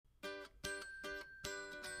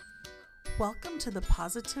Welcome to the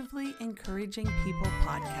Positively Encouraging People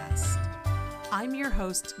podcast. I'm your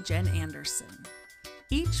host, Jen Anderson.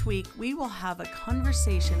 Each week, we will have a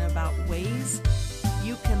conversation about ways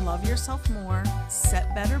you can love yourself more,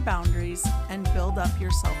 set better boundaries, and build up your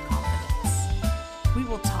self-confidence. We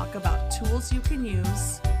will talk about tools you can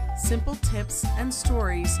use, simple tips and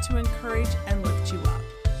stories to encourage and lift you up.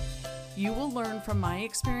 You will learn from my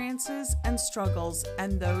experiences and struggles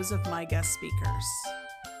and those of my guest speakers.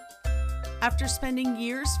 After spending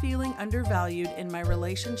years feeling undervalued in my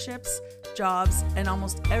relationships, jobs, and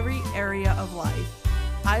almost every area of life,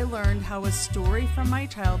 I learned how a story from my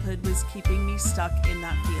childhood was keeping me stuck in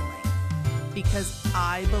that feeling because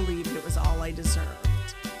I believed it was all I deserved.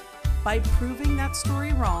 By proving that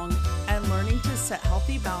story wrong and learning to set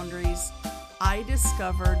healthy boundaries, I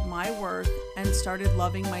discovered my worth and started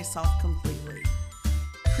loving myself completely.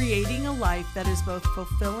 Creating a life that is both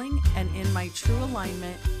fulfilling and in my true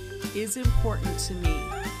alignment is important to me,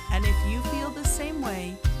 and if you feel the same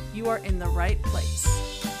way, you are in the right place.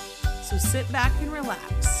 So sit back and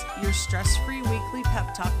relax. Your stress-free weekly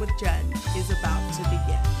pep talk with Jen is about to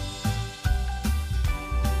begin.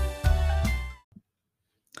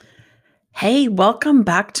 Hey, welcome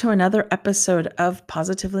back to another episode of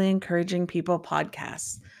Positively Encouraging People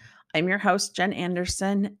podcast. I'm your host, Jen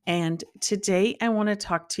Anderson, and today I want to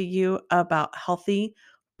talk to you about healthy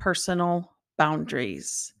personal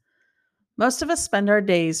boundaries. Most of us spend our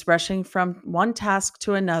days rushing from one task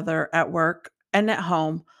to another at work and at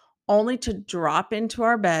home, only to drop into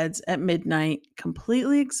our beds at midnight,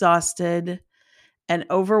 completely exhausted and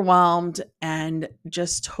overwhelmed and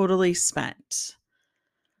just totally spent.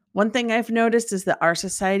 One thing I've noticed is that our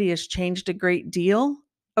society has changed a great deal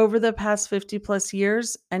over the past 50 plus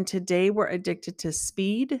years, and today we're addicted to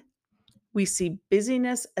speed. We see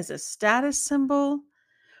busyness as a status symbol.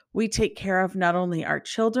 We take care of not only our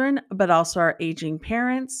children, but also our aging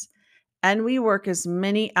parents, and we work as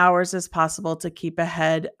many hours as possible to keep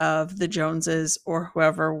ahead of the Joneses or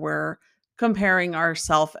whoever we're comparing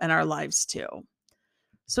ourselves and our lives to.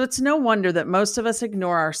 So it's no wonder that most of us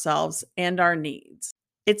ignore ourselves and our needs.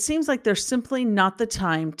 It seems like there's simply not the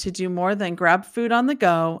time to do more than grab food on the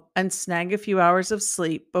go and snag a few hours of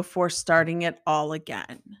sleep before starting it all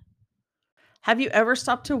again. Have you ever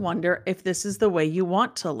stopped to wonder if this is the way you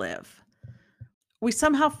want to live? We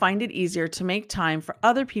somehow find it easier to make time for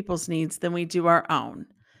other people's needs than we do our own.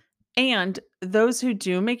 And those who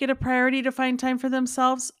do make it a priority to find time for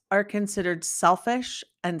themselves are considered selfish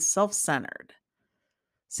and self-centered.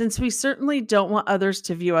 Since we certainly don't want others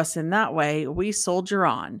to view us in that way, we soldier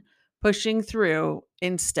on, pushing through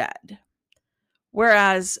instead.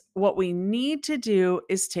 Whereas what we need to do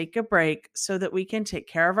is take a break so that we can take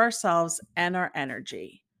care of ourselves and our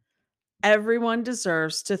energy. Everyone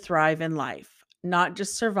deserves to thrive in life, not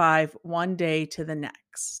just survive one day to the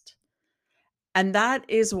next. And that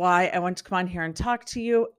is why I want to come on here and talk to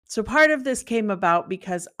you. So part of this came about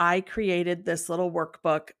because I created this little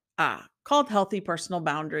workbook called Healthy Personal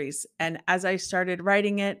Boundaries. And as I started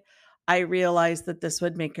writing it, I realized that this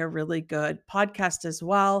would make a really good podcast as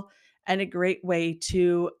well, and a great way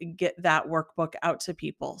to get that workbook out to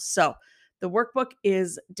people. So the workbook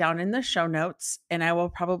is down in the show notes, and I will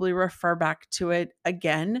probably refer back to it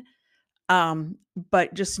again.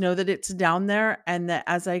 But just know that it's down there, and that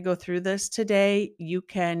as I go through this today, you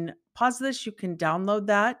can pause this, you can download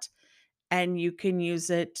that, and you can use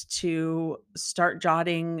it to start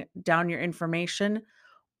jotting down your information,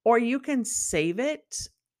 or you can save it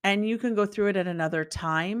and you can go through it at another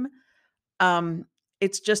time.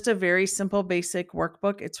 It's just a very simple, basic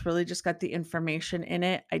workbook. It's really just got the information in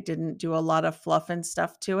it. I didn't do a lot of fluff and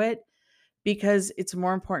stuff to it because it's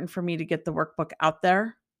more important for me to get the workbook out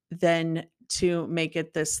there than to make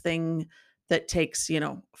it this thing that takes,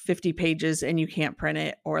 50 pages and you can't print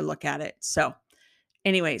it or look at it. So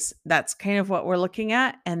anyways, that's kind of what we're looking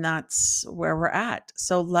at, and that's where we're at.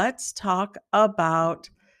 So let's talk about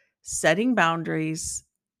setting boundaries,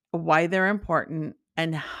 why they're important,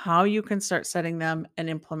 and how you can start setting them and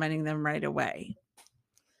implementing them right away.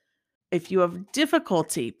 If you have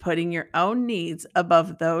difficulty putting your own needs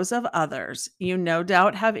above those of others, you no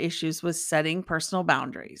doubt have issues with setting personal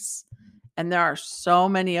boundaries. And there are so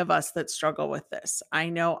many of us that struggle with this. I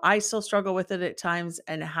know I still struggle with it at times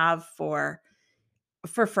and have for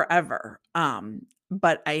forever.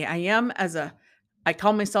 But I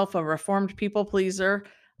call myself a reformed people pleaser.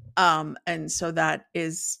 And so that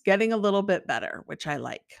is getting a little bit better, which I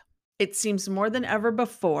like. It seems more than ever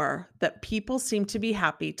before that people seem to be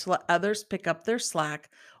happy to let others pick up their slack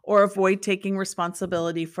or avoid taking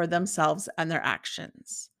responsibility for themselves and their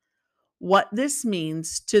actions. What this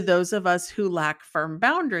means to those of us who lack firm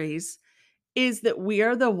boundaries is that we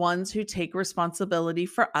are the ones who take responsibility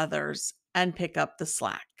for others and pick up the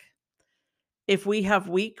slack. If we have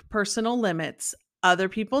weak personal limits, other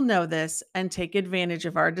people know this and take advantage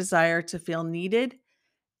of our desire to feel needed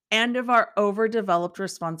and of our overdeveloped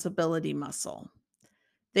responsibility muscle.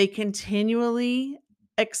 They continually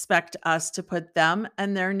expect us to put them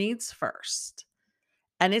and their needs first.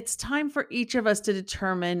 And it's time for each of us to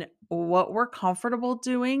determine what we're comfortable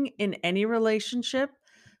doing in any relationship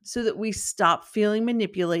so that we stop feeling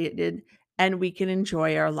manipulated and we can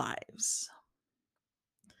enjoy our lives.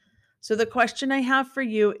 So, the question I have for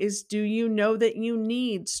you is, do you know that you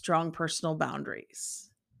need strong personal boundaries?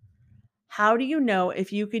 How do you know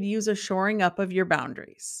if you could use a shoring up of your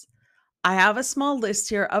boundaries? I have a small list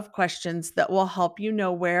here of questions that will help you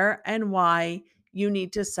know where and why you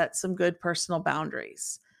need to set some good personal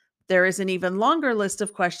boundaries. There is an even longer list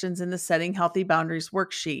of questions in the Setting Healthy Boundaries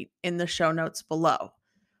worksheet in the show notes below.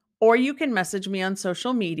 Or you can message me on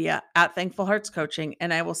social media at Thankful Hearts Coaching,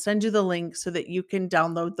 and I will send you the link so that you can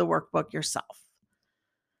download the workbook yourself.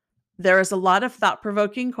 There is a lot of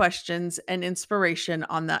thought-provoking questions and inspiration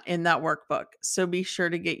in that workbook, so be sure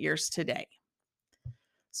to get yours today.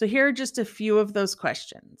 So here are just a few of those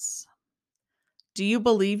questions. Do you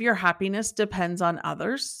believe your happiness depends on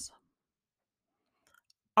others?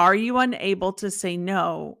 Are you unable to say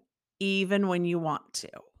no even when you want to?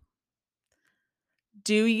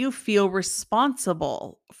 Do you feel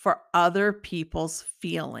responsible for other people's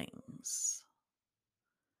feelings?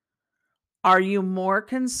 Are you more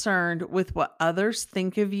concerned with what others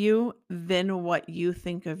think of you than what you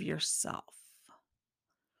think of yourself?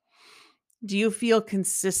 Do you feel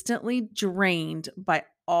consistently drained by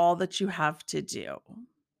all that you have to do?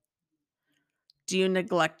 Do you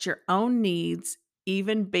neglect your own needs,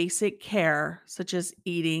 even basic care such as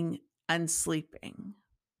eating and sleeping?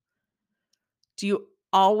 Do you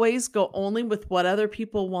always go only with what other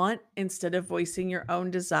people want instead of voicing your own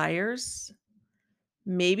desires?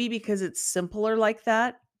 Maybe because it's simpler like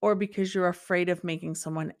that, or because you're afraid of making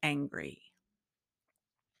someone angry.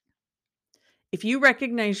 If you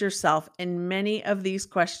recognize yourself in many of these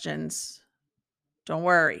questions, don't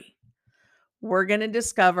worry. We're going to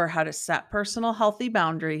discover how to set personal healthy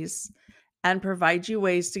boundaries and provide you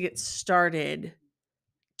ways to get started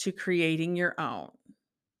to creating your own.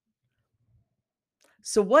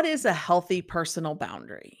 So, what is a healthy personal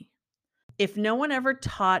boundary? If no one ever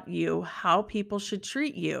taught you how people should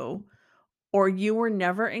treat you, or you were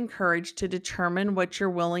never encouraged to determine what you're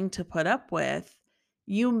willing to put up with,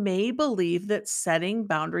 you may believe that setting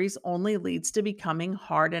boundaries only leads to becoming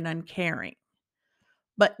hard and uncaring.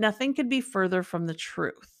 But nothing could be further from the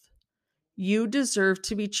truth. You deserve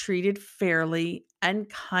to be treated fairly and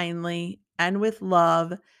kindly and with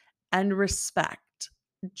love and respect,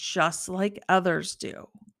 just like others do.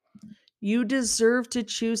 You deserve to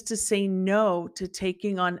choose to say no to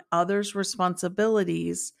taking on others'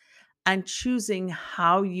 responsibilities and choosing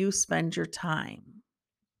how you spend your time.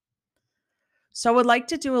 So, I would like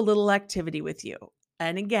to do a little activity with you.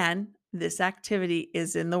 And again, this activity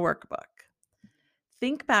is in the workbook.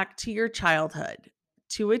 Think back to your childhood,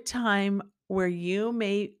 to a time where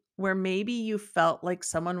maybe you felt like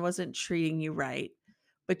someone wasn't treating you right,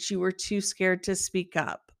 but you were too scared to speak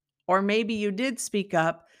up. Or maybe you did speak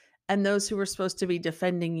up and those who were supposed to be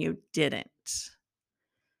defending you didn't.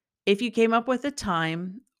 If you came up with a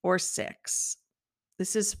time or six,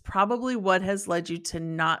 this is probably what has led you to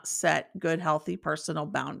not set good, healthy personal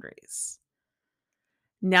boundaries.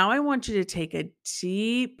 Now I want you to take a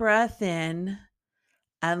deep breath in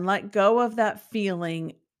and let go of that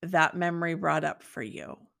feeling that memory brought up for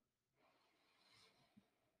you.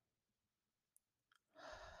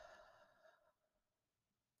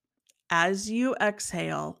 As you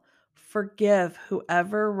exhale, forgive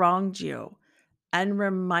whoever wronged you and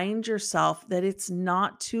remind yourself that it's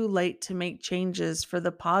not too late to make changes for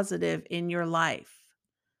the positive in your life.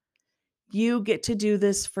 You get to do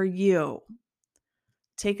this for you.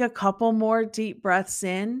 Take a couple more deep breaths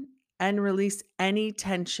in and release any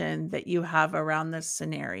tension that you have around this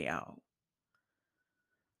scenario.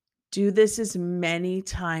 Do this as many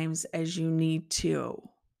times as you need to.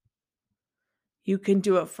 You can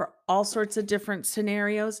do it for all sorts of different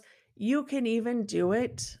scenarios. You can even do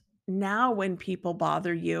it now when people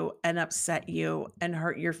bother you and upset you and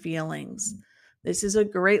hurt your feelings. This is a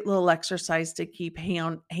great little exercise to keep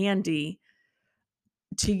handy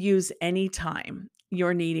to use anytime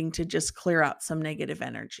you're needing to just clear out some negative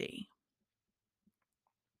energy.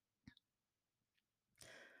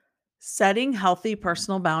 Setting healthy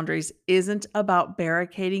personal boundaries isn't about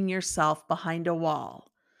barricading yourself behind a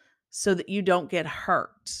wall so that you don't get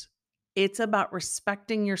hurt. It's about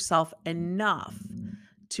respecting yourself enough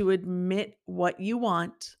to admit what you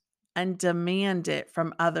want and demand it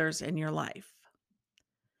from others in your life.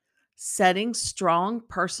 Setting strong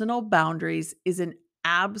personal boundaries is an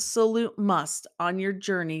absolute must on your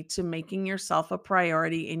journey to making yourself a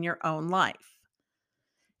priority in your own life.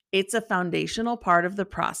 It's a foundational part of the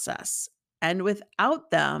process, and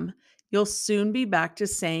without them, you'll soon be back to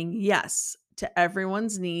saying yes to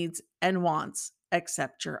everyone's needs and wants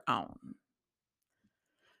except your own.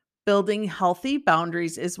 Building healthy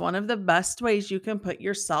boundaries is one of the best ways you can put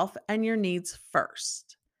yourself and your needs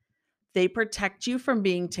first. They protect you from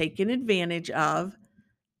being taken advantage of,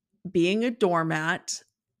 being a doormat,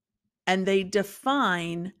 and they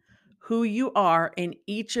define who you are in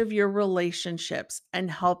each of your relationships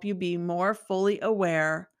and help you be more fully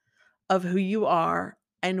aware of who you are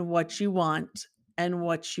and what you want and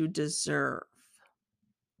what you deserve.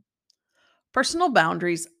 Personal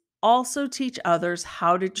boundaries also teach others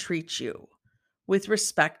how to treat you with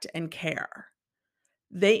respect and care.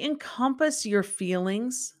 They encompass your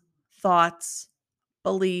feelings, thoughts,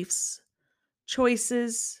 beliefs,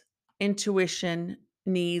 choices, intuition,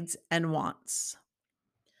 needs, and wants.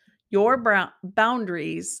 Your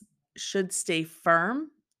boundaries should stay firm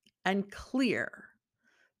and clear,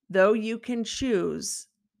 though you can choose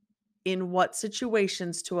in what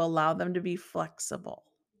situations to allow them to be flexible.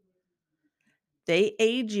 They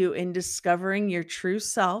aid you in discovering your true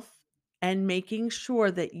self and making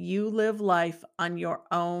sure that you live life on your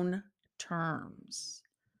own terms.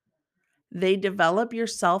 They develop your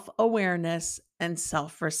self awareness and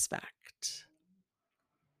self respect.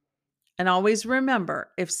 And always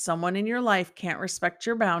remember, if someone in your life can't respect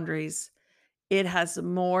your boundaries, it has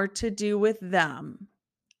more to do with them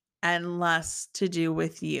and less to do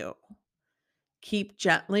with you. Keep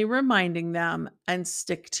gently reminding them and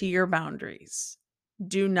stick to your boundaries.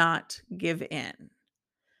 Do not give in.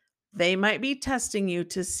 They might be testing you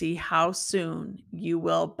to see how soon you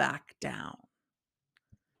will back down.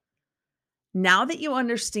 Now that you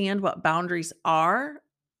understand what boundaries are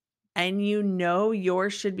and you know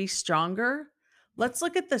yours should be stronger, let's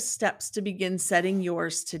look at the steps to begin setting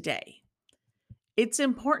yours today. It's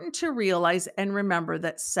important to realize and remember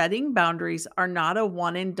that setting boundaries are not a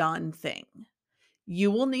one and done thing.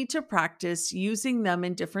 You will need to practice using them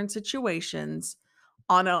in different situations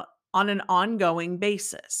on an ongoing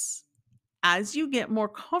basis. As you get more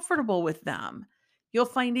comfortable with them, you'll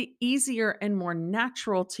find it easier and more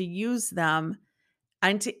natural to use them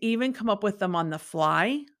and to even come up with them on the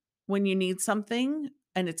fly when you need something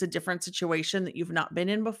and it's a different situation that you've not been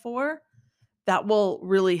in before. That will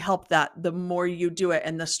really help that the more you do it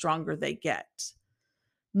and the stronger they get.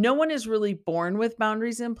 No one is really born with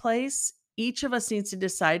boundaries in place. Each of us needs to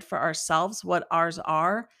decide for ourselves what ours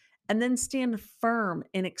are and then stand firm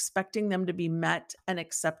in expecting them to be met and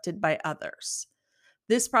accepted by others.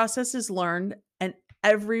 This process is learned and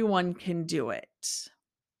everyone can do it.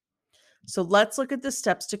 So let's look at the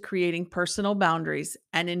steps to creating personal boundaries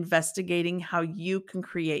and investigating how you can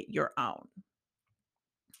create your own.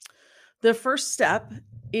 The first step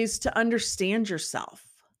is to understand yourself.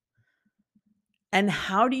 And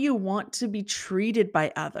how do you want to be treated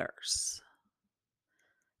by others?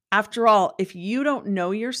 After all, if you don't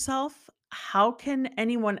know yourself, how can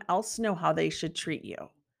anyone else know how they should treat you?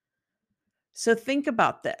 So think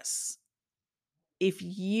about this. If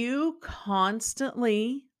you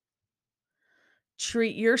constantly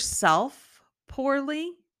treat yourself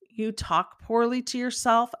poorly, you talk poorly to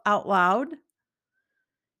yourself out loud,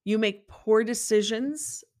 you make poor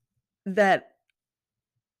decisions that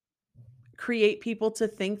create people to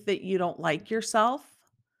think that you don't like yourself,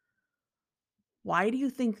 why do you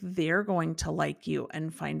think they're going to like you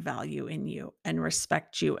and find value in you and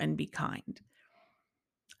respect you and be kind?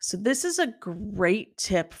 So, this is a great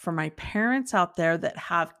tip for my parents out there that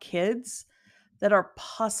have kids that are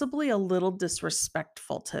possibly a little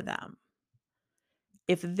disrespectful to them.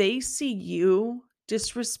 If they see you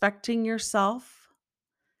disrespecting yourself,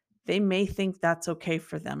 they may think that's okay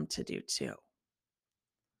for them to do too.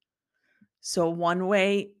 So, one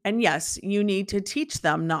way, and yes, you need to teach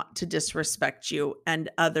them not to disrespect you and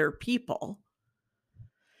other people.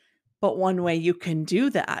 But one way you can do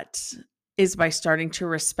that is by starting to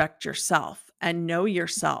respect yourself and know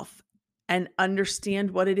yourself and understand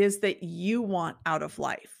what it is that you want out of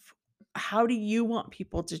life. How do you want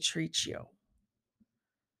people to treat you?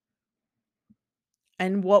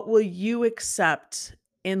 And what will you accept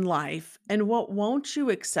in life? And what won't you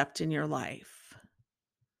accept in your life?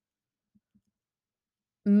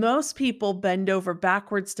 Most people bend over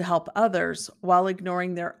backwards to help others while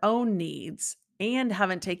ignoring their own needs and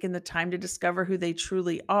haven't taken the time to discover who they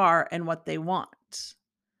truly are and what they want.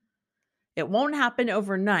 It won't happen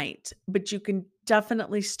overnight, but you can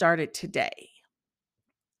definitely start it today.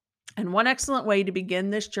 And one excellent way to begin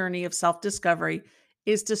this journey of self discovery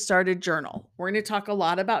is to start a journal. We're going to talk a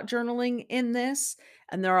lot about journaling in this,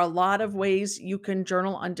 and there are a lot of ways you can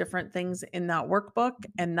journal on different things in that workbook.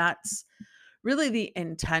 And that's really the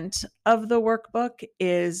intent of the workbook,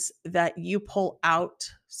 is that you pull out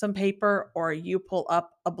some paper or you pull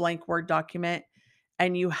up a blank Word document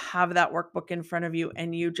and you have that workbook in front of you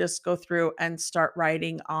and you just go through and start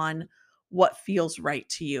writing on what feels right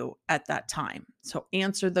to you at that time. So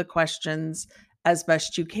answer the questions as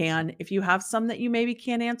best you can. If you have some that you maybe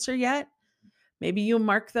can't answer yet, maybe you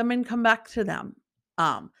mark them and come back to them.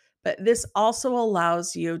 But this also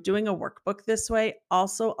allows you, doing a workbook this way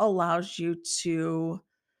also allows you to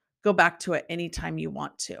go back to it anytime you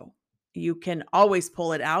want to. You can always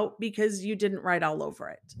pull it out because you didn't write all over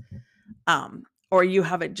it. Or you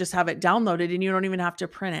have it downloaded and you don't even have to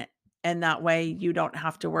print it. And that way you don't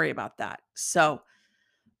have to worry about that. So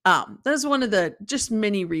that's one of the just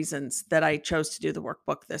many reasons that I chose to do the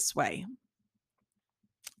workbook this way.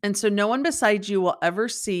 And so no one besides you will ever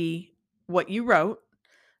see what you wrote.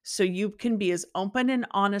 So you can be as open and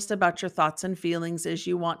honest about your thoughts and feelings as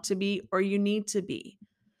you want to be or you need to be.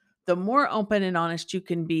 The more open and honest you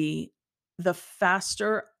can be, the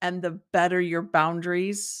faster and the better your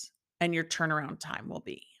boundaries and your turnaround time will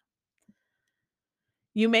be.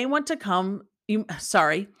 You may want to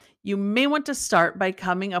start by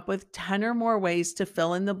coming up with 10 or more ways to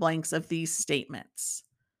fill in the blanks of these statements.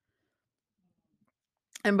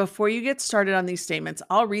 And before you get started on these statements,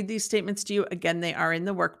 I'll read these statements to you. Again, they are in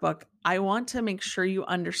the workbook. I want to make sure you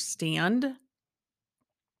understand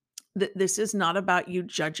that this is not about you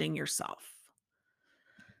judging yourself.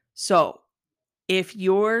 So if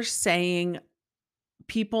you're saying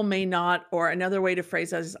people may not, or another way to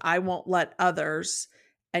phrase that is, I won't let others,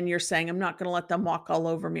 and you're saying, I'm not going to let them walk all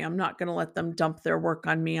over me. I'm not going to let them dump their work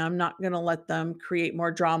on me. I'm not going to let them create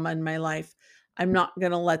more drama in my life. I'm not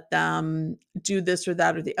going to let them do this or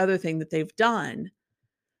that or the other thing that they've done.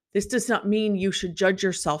 This does not mean you should judge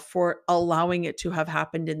yourself for allowing it to have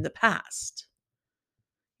happened in the past.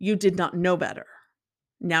 You did not know better.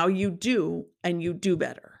 Now you do, and you do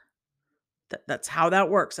better. That's how that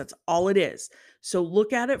works. That's all it is. So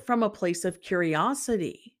look at it from a place of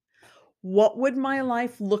curiosity. What would my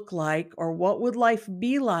life look like, or what would life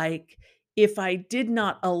be like if I did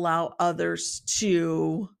not allow others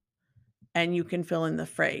to, and you can fill in the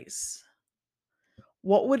phrase.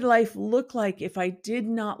 What would life look like if I did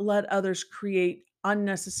not let others create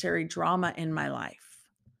unnecessary drama in my life?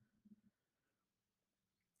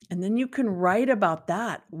 And then you can write about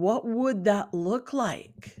that. What would that look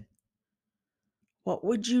like? What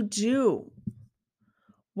would you do?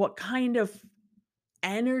 What kind of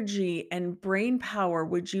energy and brain power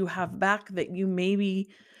would you have back that you maybe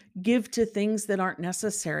give to things that aren't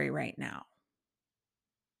necessary right now?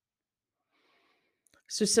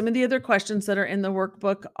 So some of the other questions that are in the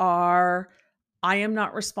workbook are, I am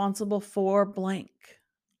not responsible for blank.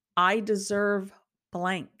 I deserve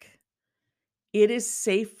blank. It is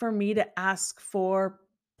safe for me to ask for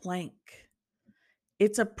blank.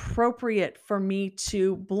 It's appropriate for me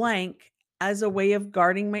to blank as a way of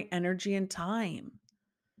guarding my energy and time.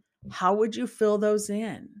 How would you fill those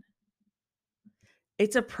in?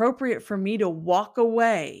 It's appropriate for me to walk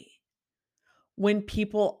away when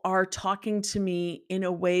people are talking to me in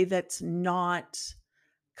a way that's not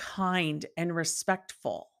kind and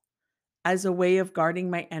respectful, as a way of guarding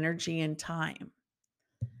my energy and time.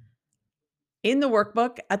 In the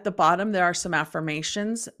workbook at the bottom, there are some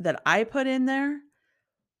affirmations that I put in there.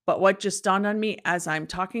 But what just dawned on me as I'm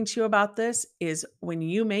talking to you about this is, when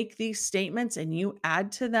you make these statements and you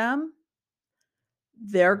add to them,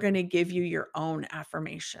 they're going to give you your own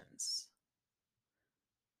affirmations.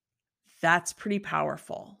 That's pretty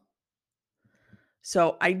powerful.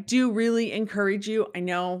 So I do really encourage you. I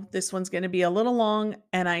know this one's going to be a little long,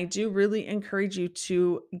 and I do really encourage you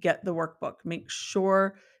to get the workbook. Make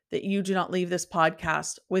sure that you do not leave this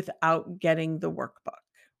podcast without getting the workbook.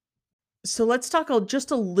 So let's talk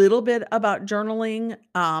just a little bit about journaling,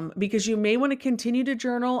 because you may want to continue to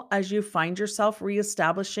journal as you find yourself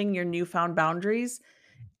reestablishing your newfound boundaries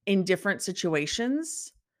in different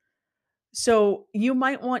situations. So you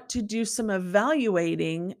might want to do some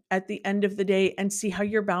evaluating at the end of the day and see how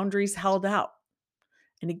your boundaries held out.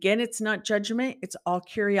 And again, it's not judgment, it's all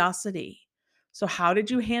curiosity. So how did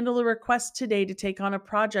you handle a request today to take on a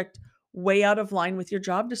project way out of line with your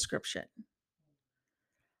job description?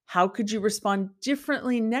 How could you respond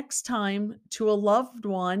differently next time to a loved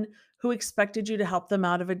one who expected you to help them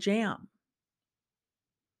out of a jam.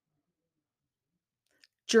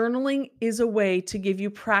 Journaling is a way to give you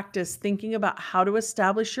practice thinking about how to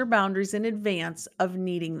establish your boundaries in advance of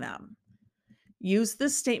needing them. Use the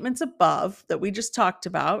statements above that we just talked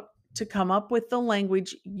about to come up with the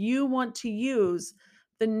language you want to use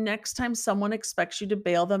the next time someone expects you to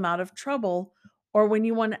bail them out of trouble or when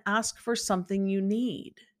you want to ask for something you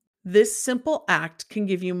need. This simple act can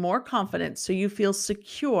give you more confidence so you feel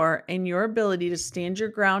secure in your ability to stand your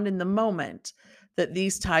ground in the moment that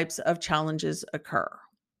these types of challenges occur.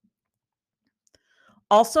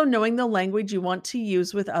 Also, knowing the language you want to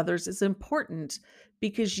use with others is important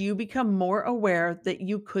because you become more aware that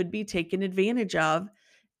you could be taken advantage of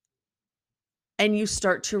and you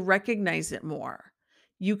start to recognize it more.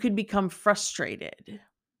 You could become frustrated.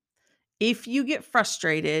 If you get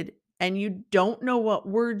frustrated and you don't know what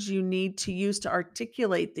words you need to use to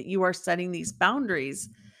articulate that you are setting these boundaries,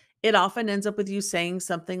 it often ends up with you saying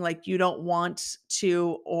something like you don't want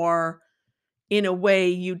to, or in a way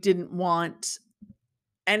you didn't want.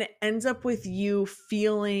 And it ends up with you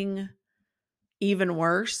feeling even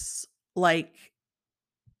worse. Like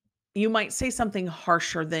you might say something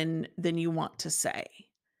harsher than you want to say.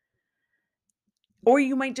 Or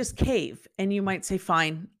you might just cave and you might say,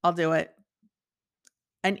 fine, I'll do it.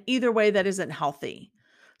 And either way, that isn't healthy.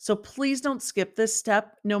 So please don't skip this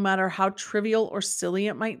step, no matter how trivial or silly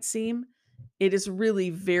it might seem. It is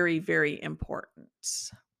really very, very important.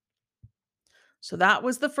 So that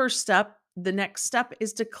was the first step. The next step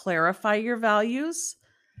is to clarify your values.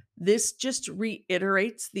 This just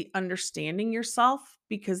reiterates the understanding yourself,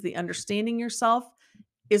 because the understanding yourself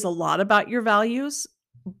is a lot about your values.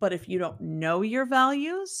 But if you don't know your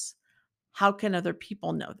values, how can other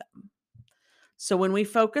people know them? So when we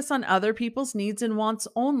focus on other people's needs and wants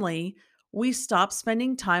only, we stop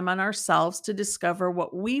spending time on ourselves to discover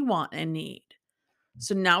what we want and need.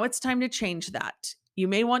 So now it's time to change that. You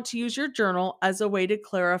may want to use your journal as a way to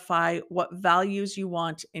clarify what values you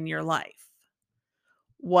want in your life.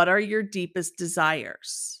 What are your deepest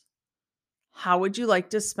desires? How would you like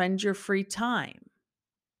to spend your free time?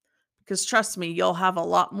 Because trust me, you'll have a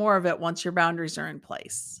lot more of it once your boundaries are in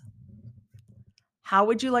place. How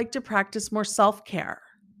would you like to practice more self-care?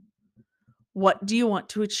 What do you want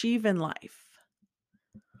to achieve in life?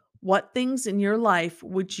 What things in your life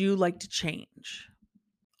would you like to change?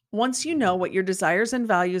 Once you know what your desires and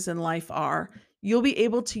values in life are, you'll be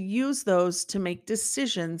able to use those to make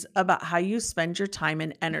decisions about how you spend your time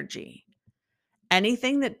and energy.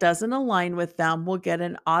 Anything that doesn't align with them will get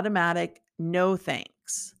an automatic no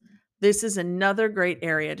thanks. This is another great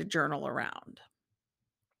area to journal around.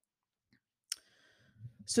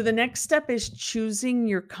 So the next step is choosing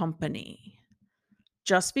your company.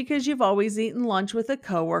 Just because you've always eaten lunch with a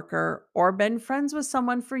coworker or been friends with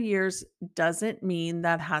someone for years doesn't mean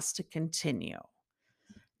that has to continue.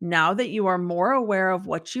 Now that you are more aware of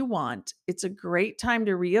what you want, it's a great time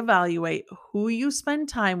to reevaluate who you spend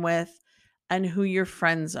time with and who your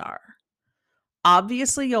friends are.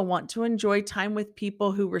 Obviously, you'll want to enjoy time with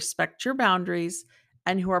people who respect your boundaries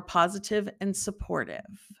and who are positive and supportive.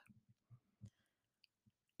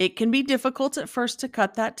 It can be difficult at first to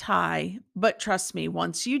cut that tie, but trust me,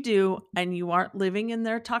 once you do and you aren't living in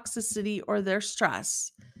their toxicity or their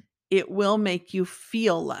stress, it will make you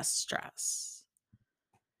feel less stress.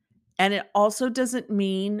 And it also doesn't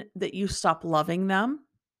mean that you stop loving them.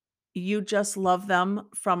 You just love them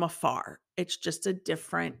from afar. It's just a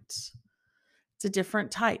different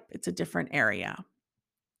type. It's a different area.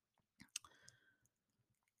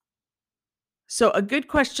 So a good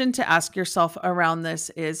question to ask yourself around this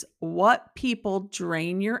is, what people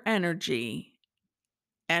drain your energy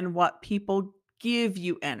and what people give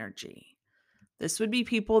you energy? This would be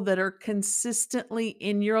people that are consistently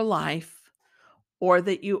in your life or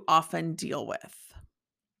that you often deal with.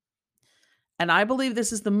 And I believe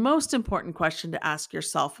this is the most important question to ask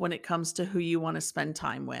yourself when it comes to who you want to spend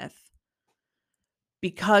time with,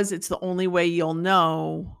 because it's the only way you'll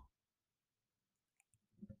know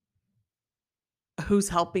who's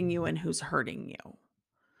helping you and who's hurting you.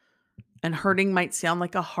 And hurting might sound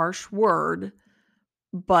like a harsh word,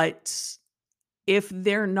 but if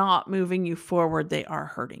they're not moving you forward, they are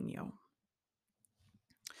hurting you.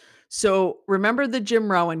 So remember the Jim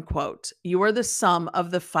Rohn quote, you are the sum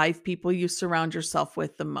of the 5 people you surround yourself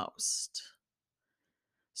with the most.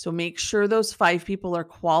 So make sure those 5 people are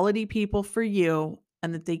quality people for you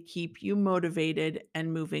and that they keep you motivated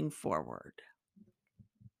and moving forward.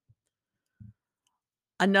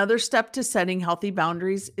 Another step to setting healthy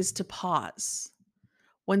boundaries is to pause.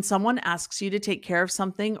 When someone asks you to take care of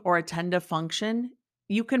something or attend a function,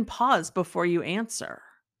 you can pause before you answer.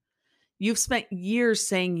 You've spent years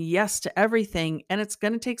saying yes to everything, and it's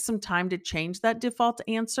going to take some time to change that default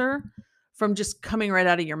answer from just coming right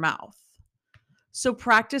out of your mouth. So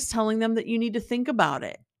practice telling them that you need to think about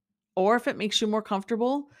it. Or if it makes you more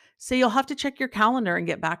comfortable, say you'll have to check your calendar and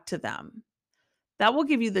get back to them. That will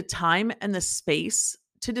give you the time and the space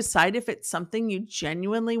to decide if it's something you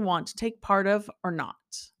genuinely want to take part of or not.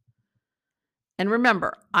 And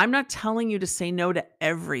remember, I'm not telling you to say no to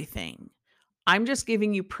everything. I'm just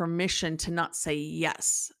giving you permission to not say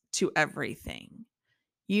yes to everything.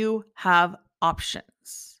 You have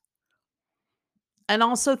options. And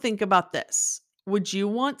also think about this. Would you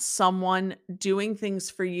want someone doing things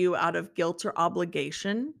for you out of guilt or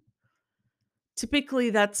obligation? Typically,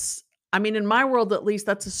 in my world at least,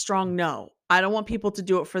 that's a strong no. I don't want people to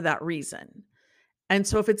do it for that reason. And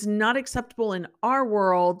so if it's not acceptable in our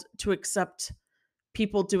world to accept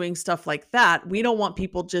people doing stuff like that, we don't want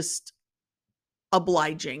people just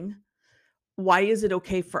obliging. Why is it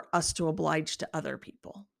okay for us to oblige to other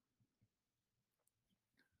people?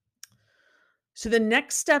 So the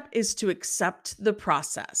next step is to accept the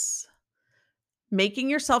process. Making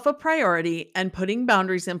yourself a priority and putting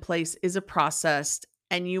boundaries in place is a process,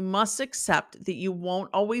 and you must accept that you won't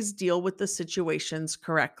always deal with the situations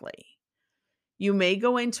correctly. You may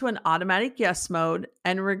go into an automatic yes mode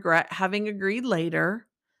and regret having agreed later.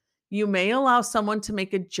 You may allow someone to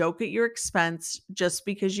make a joke at your expense just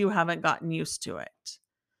because you haven't gotten used to it.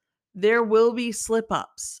 There will be slip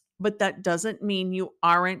ups, but that doesn't mean you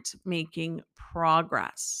aren't making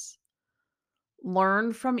progress.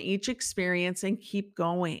 Learn from each experience and keep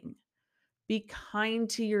going. Be kind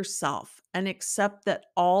to yourself and accept that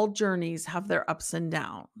all journeys have their ups and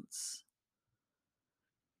downs.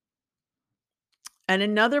 And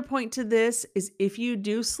another point to this is if you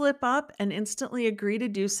do slip up and instantly agree to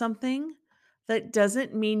do something, that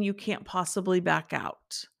doesn't mean you can't possibly back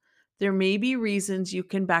out. There may be reasons you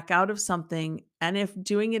can back out of something, and if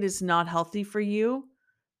doing it is not healthy for you,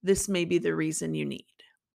 this may be the reason you need.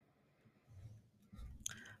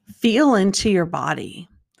 Feel into your body.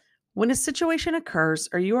 When a situation occurs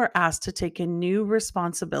or you are asked to take a new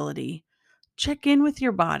responsibility, check in with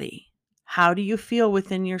your body. How do you feel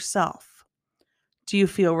within yourself? Do you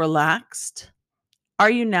feel relaxed? Are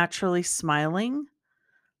you naturally smiling?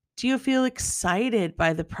 Do you feel excited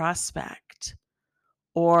by the prospect?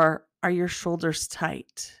 Or are your shoulders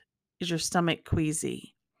tight? Is your stomach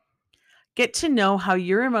queasy? Get to know how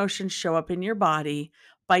your emotions show up in your body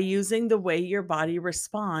by using the way your body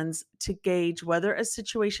responds to gauge whether a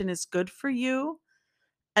situation is good for you.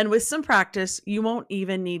 And with some practice, you won't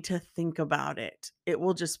even need to think about it. It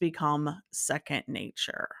will just become second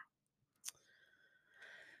nature.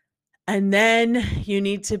 And then you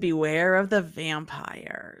need to beware of the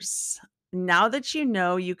vampires. Now that you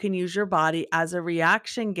know you can use your body as a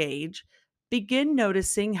reaction gauge, begin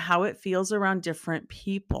noticing how it feels around different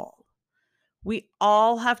people. We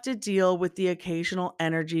all have to deal with the occasional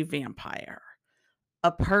energy vampire,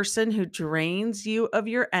 a person who drains you of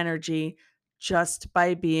your energy just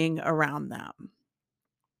by being around them.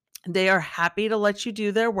 They are happy to let you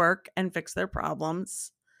do their work and fix their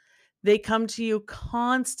problems. They come to you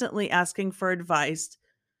constantly asking for advice,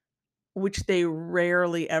 which they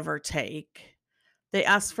rarely ever take. They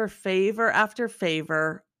ask for favor after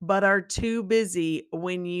favor, but are too busy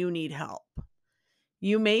when you need help.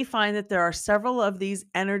 You may find that there are several of these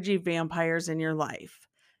energy vampires in your life.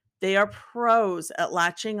 They are pros at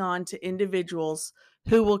latching on to individuals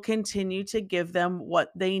who will continue to give them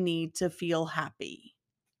what they need to feel happy: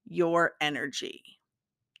 your energy.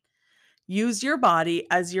 Use your body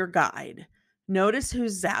as your guide. Notice who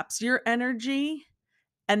zaps your energy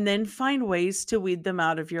and then find ways to weed them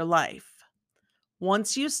out of your life.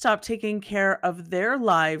 Once you stop taking care of their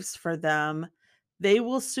lives for them, they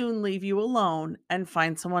will soon leave you alone and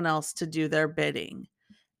find someone else to do their bidding,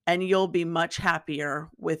 and you'll be much happier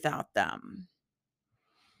without them.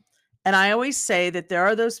 And I always say that there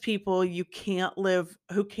are those people who can't live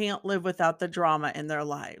without the drama in their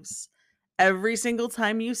lives. Every single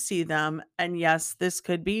time you see them, and yes, this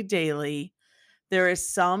could be daily, there is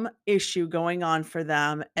some issue going on for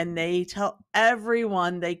them, and they tell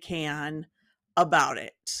everyone they can about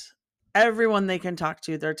it. Everyone they can talk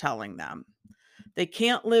to, they're telling them. They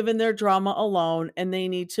can't live in their drama alone, and they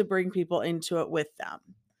need to bring people into it with them.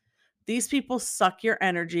 These people suck your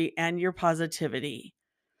energy and your positivity.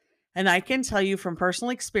 And I can tell you from personal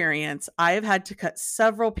experience, I have had to cut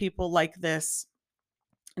several people like this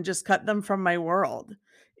and just cut them from my world.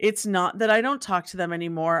 It's not that I don't talk to them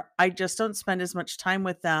anymore. I just don't spend as much time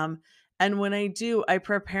with them. And when I do, I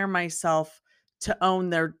prepare myself to own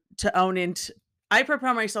I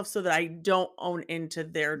prepare myself so that I don't own into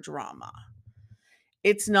their drama.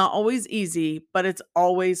 It's not always easy, but it's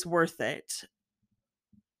always worth it.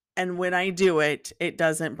 And when I do it, it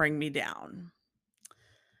doesn't bring me down.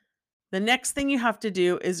 The next thing you have to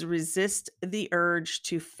do is resist the urge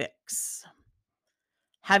to fix.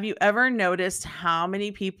 Have you ever noticed how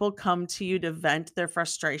many people come to you to vent their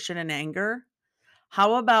frustration and anger?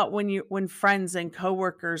 How about when friends and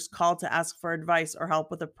coworkers call to ask for advice or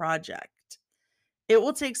help with a project? It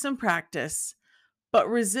will take some practice, but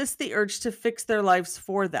resist the urge to fix their lives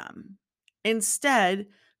for them. Instead,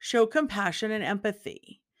 show compassion and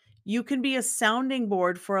empathy. You can be a sounding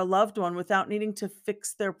board for a loved one without needing to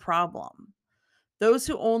fix their problem. Those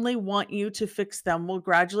who only want you to fix them will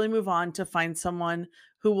gradually move on to find someone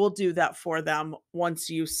who will do that for them once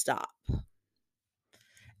you stop.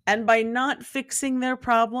 And by not fixing their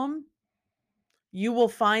problem, you will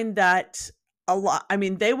find that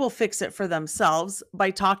they will fix it for themselves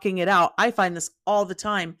by talking it out. I find this all the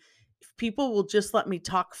time. If people will just let me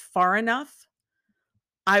talk far enough,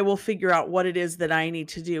 I will figure out what it is that I need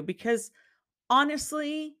to do. Because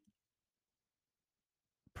honestly,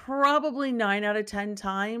 probably 9 out of 10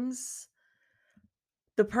 times,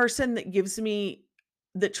 the person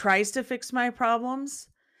that tries to fix my problems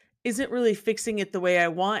isn't really fixing it the way I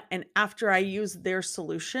want. And after I use their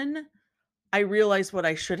solution, I realize what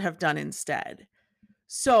I should have done instead.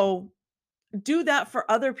 So do that for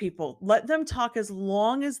other people. Let them talk as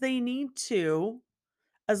long as they need to,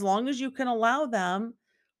 as long as you can allow them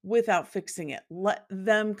without fixing it. Let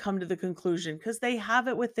them come to the conclusion because they have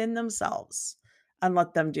it within themselves, and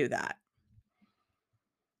let them do that.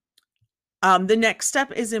 The next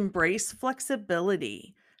step is embrace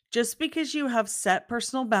flexibility. Just because you have set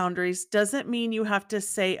personal boundaries doesn't mean you have to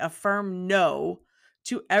say a firm no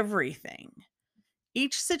to everything.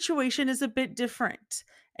 Each situation is a bit different,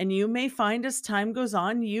 and you may find as time goes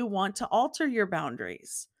on, you want to alter your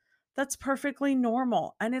boundaries. That's perfectly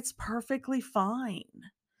normal and it's perfectly fine.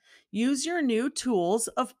 Use your new tools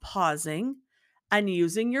of pausing and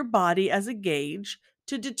using your body as a gauge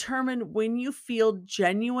to determine when you feel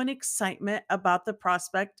genuine excitement about the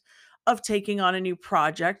prospect of taking on a new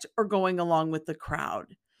project or going along with the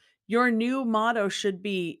crowd. Your new motto should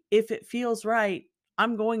be, if it feels right,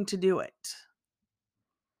 I'm going to do it.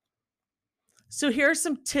 So, here are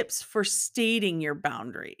some tips for stating your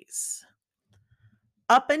boundaries.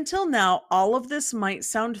 Up until now, all of this might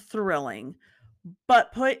sound thrilling,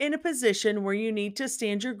 but put in a position where you need to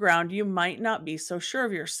stand your ground, you might not be so sure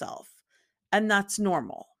of yourself. And that's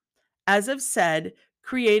normal. As I've said,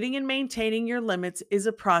 creating and maintaining your limits is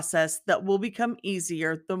a process that will become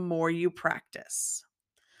easier the more you practice.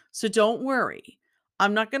 So don't worry.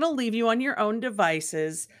 I'm not going to leave you on your own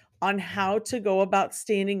devices on how to go about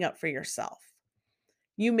standing up for yourself.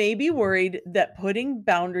 You may be worried that putting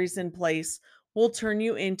boundaries in place will turn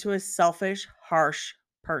you into a selfish, harsh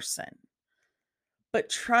person. But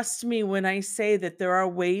trust me when I say that there are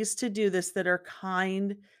ways to do this that are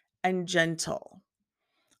kind and gentle.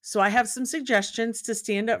 So I have some suggestions to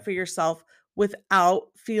stand up for yourself without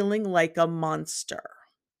feeling like a monster.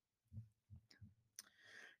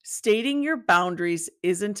 Stating your boundaries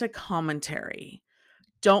isn't a commentary.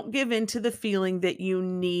 Don't give in to the feeling that you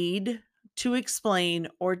need to explain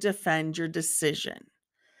or defend your decision.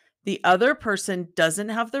 The other person doesn't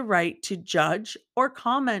have the right to judge or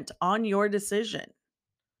comment on your decision.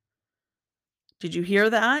 Did you hear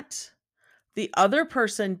that? The other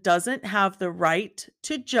person doesn't have the right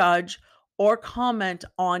to judge or comment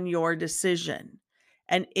on your decision.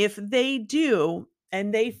 And if they do,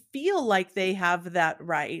 and they feel like they have that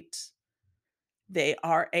right, they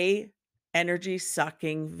are a energy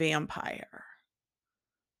sucking vampire.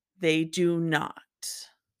 They do not.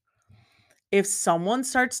 If someone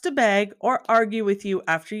starts to beg or argue with you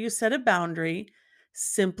after you set a boundary,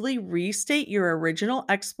 simply restate your original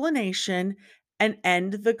explanation and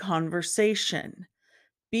end the conversation.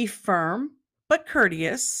 Be firm but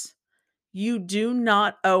courteous. You do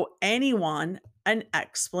not owe anyone an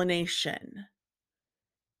explanation.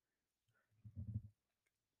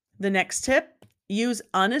 The next tip: use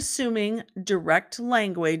unassuming, direct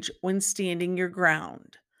language when standing your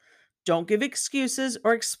ground. Don't give excuses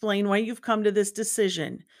or explain why you've come to this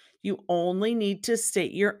decision. You only need to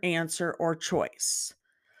state your answer or choice.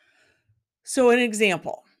 So, an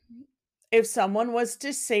example: if someone was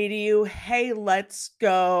to say to you, hey, let's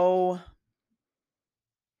go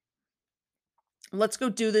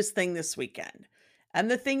do this thing this weekend. And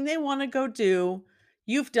the thing they want to go do,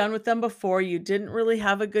 you've done with them before. You didn't really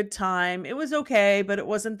have a good time. It was okay, but it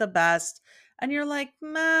wasn't the best. And you're like,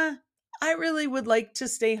 I really would like to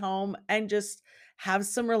stay home and just have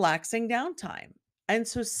some relaxing downtime. And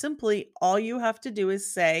so simply all you have to do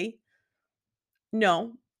is say,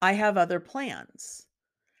 no, I have other plans.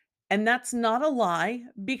 And that's not a lie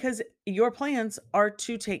because your plans are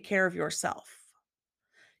to take care of yourself.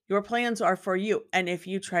 Your plans are for you. And if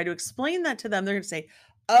you try to explain that to them, they're going to say,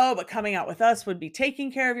 oh, but coming out with us would be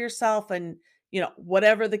taking care of yourself. And,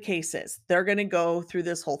 whatever the case is, they're going to go through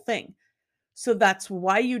this whole thing. So that's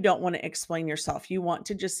why you don't want to explain yourself. You want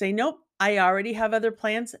to just say, nope, I already have other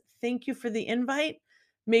plans. Thank you for the invite.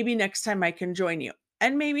 Maybe next time I can join you.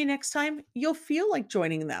 And maybe next time you'll feel like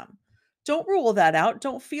joining them. Don't rule that out.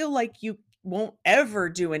 Don't feel like you won't ever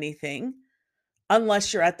do anything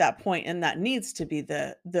unless you're at that point and that needs to be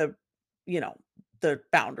you know, the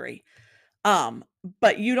boundary. Um,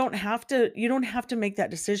 but you don't have to make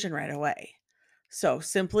that decision right away. So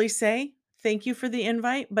simply say, thank you for the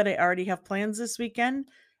invite, but I already have plans this weekend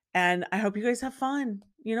and I hope you guys have fun.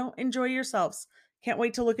 Enjoy yourselves. Can't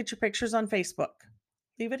wait to look at your pictures on Facebook.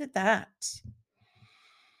 Leave it at that.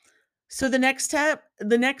 So the next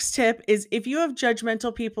tip is if you have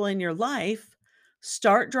judgmental people in your life,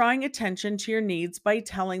 start drawing attention to your needs by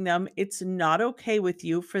telling them it's not okay with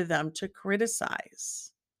you for them to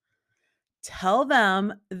criticize. Tell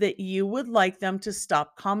them that you would like them to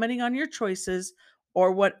stop commenting on your choices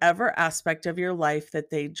or whatever aspect of your life that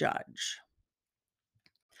they judge.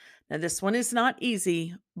 Now, this one is not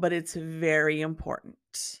easy, but it's very important.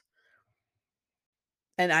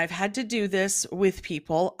 And I've had to do this with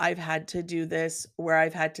people. I've had to do this where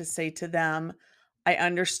I've had to say to them, I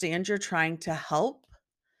understand you're trying to help,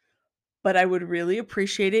 but I would really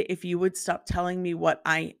appreciate it if you would stop telling me what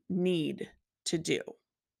I need to do.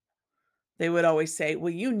 They would always say, well,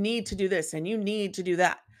 you need to do this and you need to do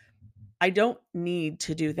that. I don't need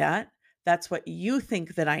to do that. That's what you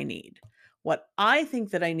think that I need. What I think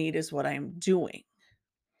that I need is what I'm doing.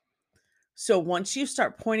 So once you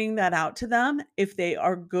start pointing that out to them, if they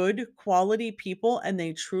are good quality people and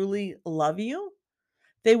they truly love you,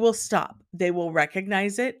 they will stop. They will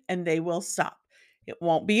recognize it and they will stop. It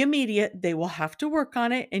won't be immediate. They will have to work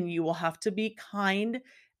on it and you will have to be kind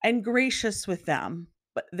and gracious with them,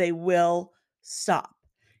 but they will stop.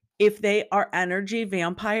 If they are energy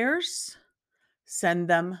vampires, send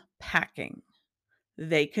them packing.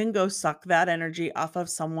 They can go suck that energy off of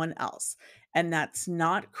someone else. And that's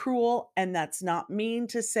not cruel and that's not mean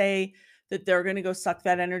to say that they're going to go suck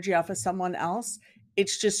that energy off of someone else.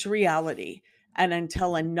 It's just reality. And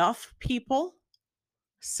until enough people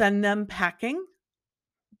send them packing,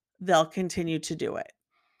 they'll continue to do it.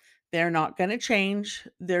 They're not going to change.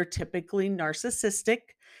 They're typically narcissistic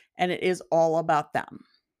and it is all about them.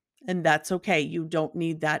 And that's okay. You don't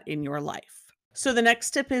need that in your life. So the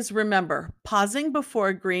next tip is remember, pausing before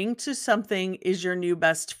agreeing to something is your new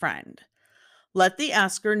best friend. Let the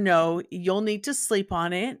asker know you'll need to sleep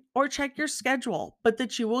on it or check your schedule, but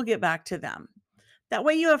that you will get back to them. That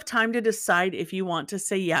way you have time to decide if you want to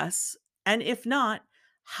say yes, and if not,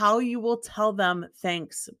 how you will tell them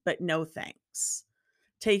thanks, but no thanks.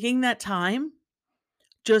 Taking that time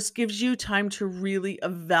just gives you time to really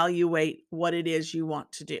evaluate what it is you want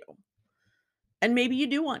to do. And maybe you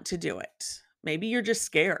do want to do it. Maybe you're just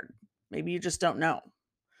scared. Maybe you just don't know.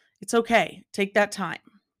 It's okay. Take that time.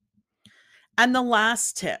 And the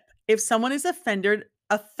last tip, if someone is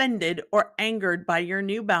offended or angered by your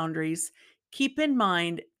new boundaries, keep in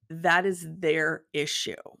mind that is their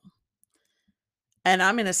issue. And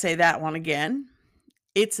I'm going to say that one again.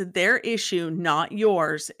 It's their issue, not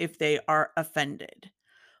yours, if they are offended.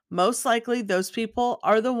 Most likely, those people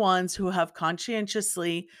are the ones who have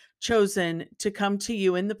conscientiously chosen to come to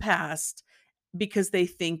you in the past because they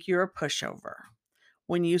think you're a pushover.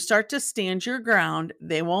 When you start to stand your ground,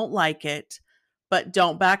 they won't like it, but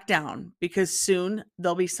don't back down because soon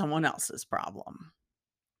they'll be someone else's problem.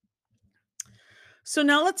 So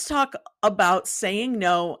now let's talk about saying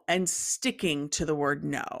no and sticking to the word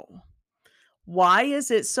no. Why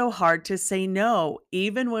is it so hard to say no,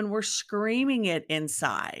 even when we're screaming it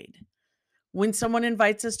inside? When someone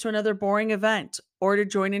invites us to another boring event or to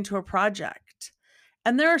join into a project.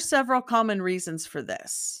 And there are several common reasons for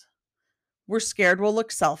this. We're scared we'll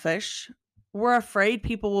look selfish. We're afraid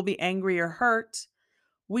people will be angry or hurt.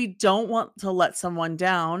 We don't want to let someone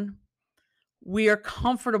down. We are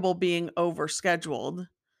comfortable being overscheduled.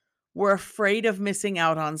 We're afraid of missing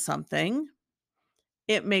out on something.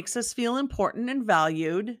 It makes us feel important and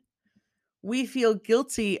valued. We feel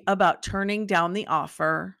guilty about turning down the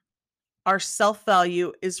offer. Our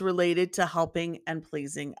self-value is related to helping and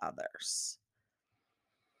pleasing others.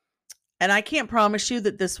 And I can't promise you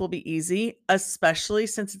that this will be easy, especially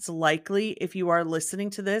since it's likely if you are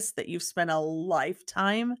listening to this that you've spent a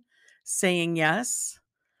lifetime saying yes.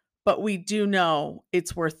 but we do know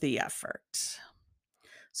it's worth the effort.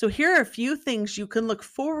 So, here are a few things you can look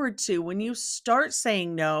forward to when you start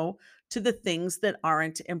saying no to the things that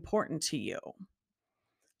aren't important to you.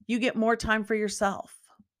 You get more time for yourself,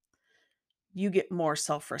 you get more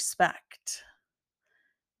self respect,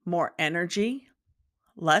 more energy,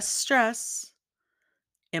 less stress,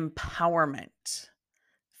 empowerment,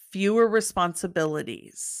 fewer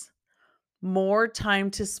responsibilities, more time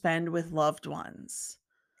to spend with loved ones,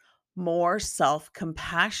 more self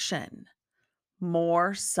compassion,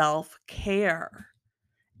 more self care,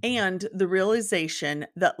 and the realization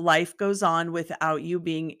that life goes on without you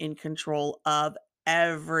being in control of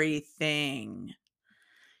everything.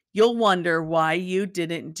 You'll wonder why you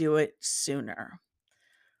didn't do it sooner.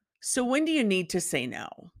 So, when do you need to say no?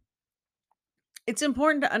 It's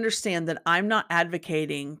important to understand that I'm not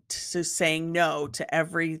advocating to saying no to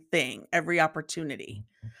everything, every opportunity.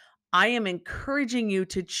 I am encouraging you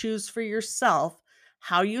to choose for yourself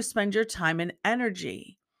how you spend your time and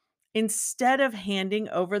energy. Instead of handing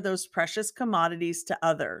over those precious commodities to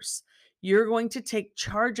others, you're going to take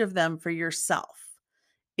charge of them for yourself.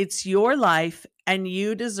 It's your life, and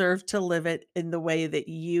you deserve to live it in the way that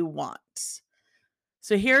you want.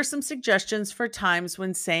 So, here are some suggestions for times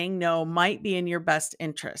when saying no might be in your best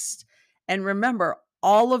interest. And remember,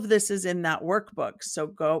 all of this is in that workbook. So,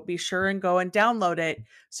 be sure and go and download it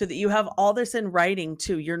so that you have all this in writing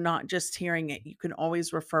too. You're not just hearing it, you can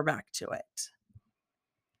always refer back to it.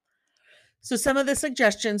 So, some of the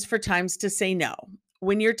suggestions for times to say no: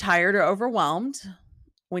 when you're tired or overwhelmed,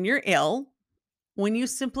 when you're ill, when you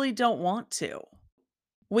simply don't want to,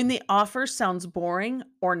 when the offer sounds boring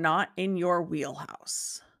or not in your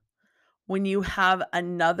wheelhouse, when you have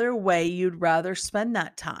another way you'd rather spend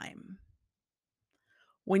that time,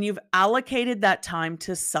 when you've allocated that time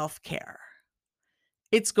to self care.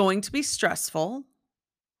 It's going to be stressful.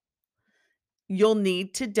 You'll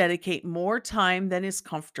need to dedicate more time than is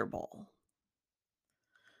comfortable.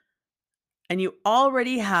 And you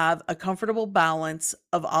already have a comfortable balance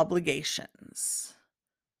of obligations.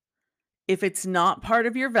 If it's not part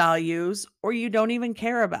of your values or you don't even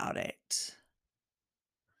care about it,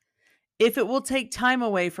 if it will take time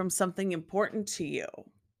away from something important to you,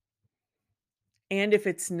 and if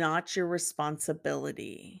it's not your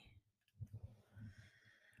responsibility.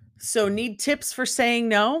 So, need tips for saying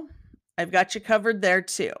no? I've got you covered there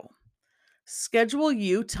too. Schedule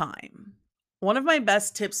you time. One of my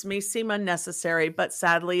best tips may seem unnecessary, but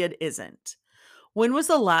sadly it isn't. When was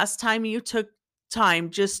the last time you took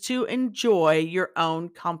time just to enjoy your own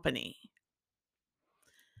company?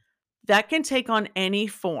 That can take on any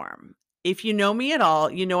form. If you know me at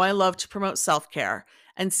all, you know I love to promote self care,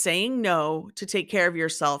 and saying no to take care of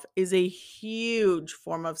yourself is a huge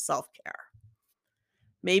form of self care.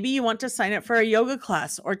 Maybe you want to sign up for a yoga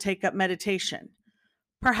class or take up meditation.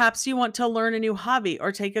 Perhaps you want to learn a new hobby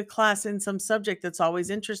or take a class in some subject that's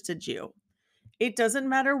always interested you. It doesn't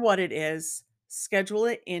matter what it is, schedule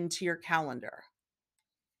it into your calendar.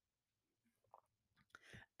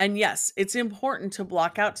 And yes, it's important to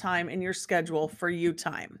block out time in your schedule for you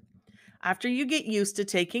time. After you get used to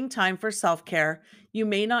taking time for self care, you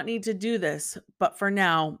may not need to do this, but for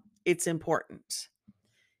now, it's important.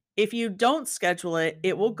 If you don't schedule it,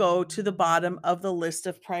 it will go to the bottom of the list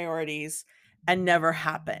of priorities and never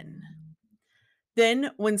happen.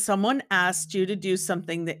 Then, when someone asks you to do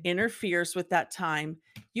something that interferes with that time,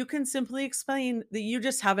 you can simply explain that you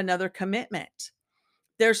just have another commitment.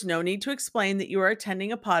 There's no need to explain that you are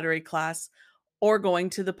attending a pottery class or going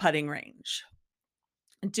to the putting range.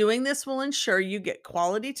 Doing this will ensure you get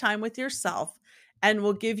quality time with yourself and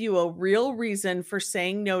will give you a real reason for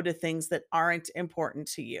saying no to things that aren't important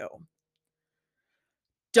to you.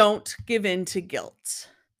 Don't give in to guilt.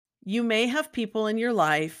 You may have people in your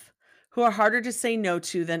life who are harder to say no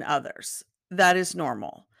to than others. That is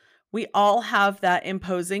normal. We all have that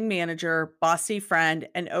imposing manager, bossy friend,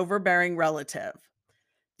 and overbearing relative.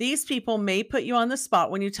 These people may put you on the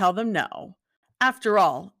spot when you tell them no. After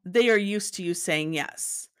all, they are used to you saying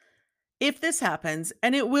yes. If this happens,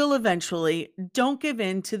 and it will eventually, don't give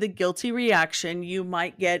in to the guilty reaction you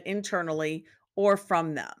might get internally or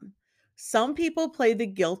from them. Some people play the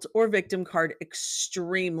guilt or victim card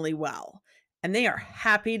extremely well, and they are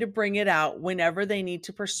happy to bring it out whenever they need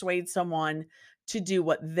to persuade someone to do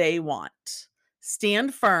what they want.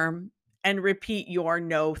 Stand firm and repeat your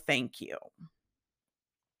no thank you.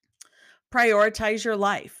 Prioritize your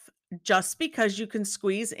life. Just because you can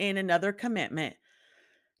squeeze in another commitment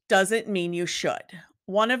doesn't mean you should.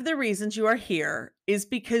 One of the reasons you are here is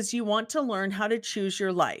because you want to learn how to choose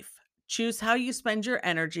your life, choose how you spend your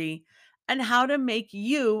energy, and how to make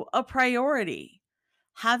you a priority.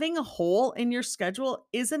 Having a hole in your schedule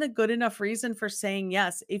isn't a good enough reason for saying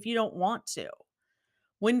yes if you don't want to.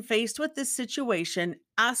 When faced with this situation,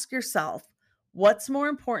 ask yourself, what's more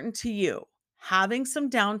important to you? Having some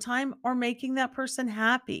downtime or making that person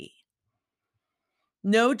happy?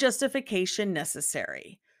 No justification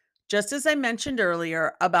necessary. Just as I mentioned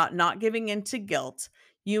earlier about not giving in to guilt,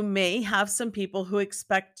 you may have some people who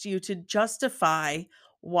expect you to justify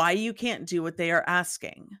why you can't do what they are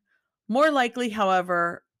asking. More likely,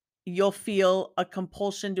 however, you'll feel a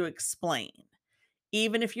compulsion to explain,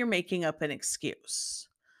 even if you're making up an excuse.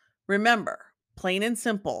 Remember, plain and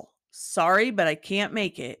simple, sorry, but I can't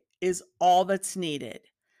make it is all that's needed.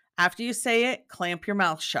 After you say it, clamp your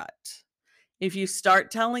mouth shut. If you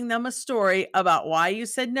start telling them a story about why you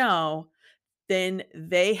said no, then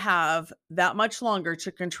they have that much longer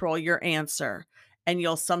to control your answer, and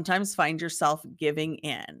you'll sometimes find yourself giving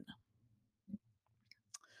in.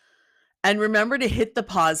 And remember to hit the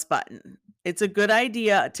pause button. It's a good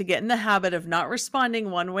idea to get in the habit of not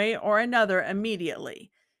responding one way or another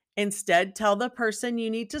immediately. Instead, tell the person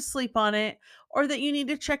you need to sleep on it or that you need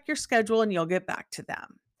to check your schedule and you'll get back to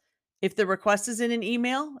them. If the request is in an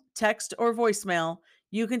email, text, or voicemail,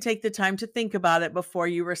 you can take the time to think about it before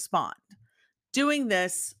you respond. Doing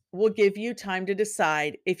this will give you time to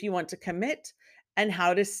decide if you want to commit and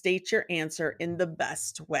how to state your answer in the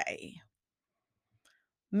best way.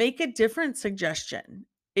 Make a different suggestion.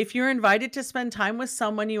 If you're invited to spend time with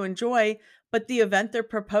someone you enjoy, but the event they're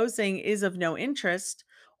proposing is of no interest,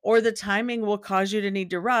 or the timing will cause you to need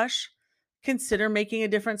to rush, consider making a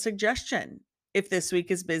different suggestion. If this week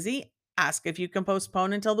is busy, ask if you can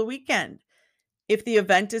postpone until the weekend. If the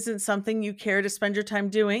event isn't something you care to spend your time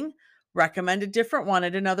doing, recommend a different one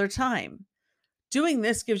at another time. Doing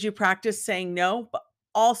this gives you practice saying no, but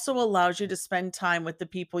also allows you to spend time with the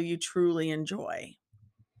people you truly enjoy.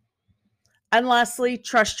 And lastly,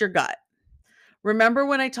 trust your gut. Remember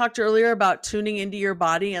when I talked earlier about tuning into your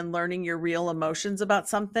body and learning your real emotions about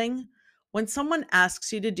something? When someone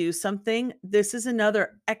asks you to do something, this is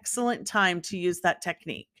another excellent time to use that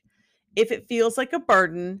technique. If it feels like a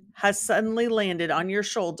burden has suddenly landed on your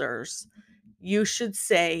shoulders, you should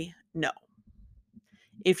say no.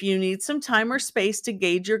 If you need some time or space to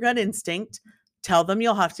gauge your gut instinct, tell them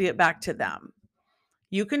you'll have to get back to them.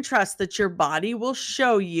 You can trust that your body will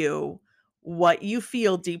show you what you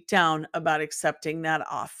feel deep down about accepting that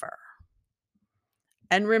offer.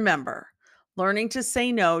 And remember, learning to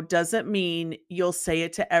say no doesn't mean you'll say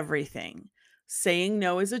it to everything. Saying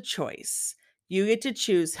no is a choice. You get to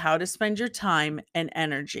choose how to spend your time and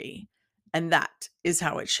energy, and that is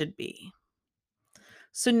how it should be.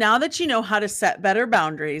 So now that you know how to set better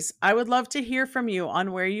boundaries, I would love to hear from you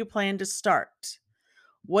on where you plan to start.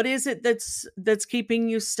 What is it that's keeping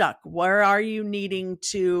you stuck? Where are you needing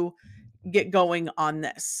to get going on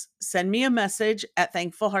this? Send me a message at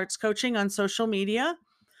Thankful Hearts Coaching on social media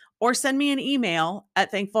or send me an email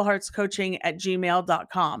at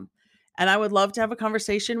thankfulheartscoaching@gmail.com. And I would love to have a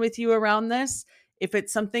conversation with you around this. If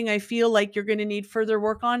it's something I feel like you're going to need further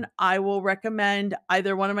work on, I will recommend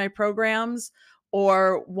either one of my programs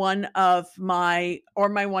or one of my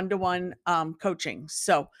one-to-one coaching.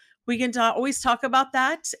 So we can always talk about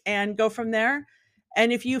that and go from there.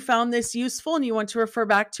 And if you found this useful and you want to refer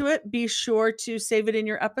back to it, be sure to save it in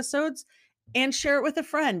your episodes and share it with a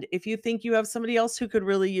friend. If you think you have somebody else who could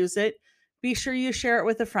really use it, be sure you share it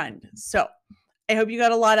with a friend. So I hope you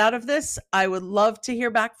got a lot out of this. I would love to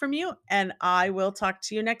hear back from you, and I will talk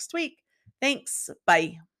to you next week. Thanks.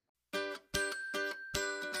 Bye.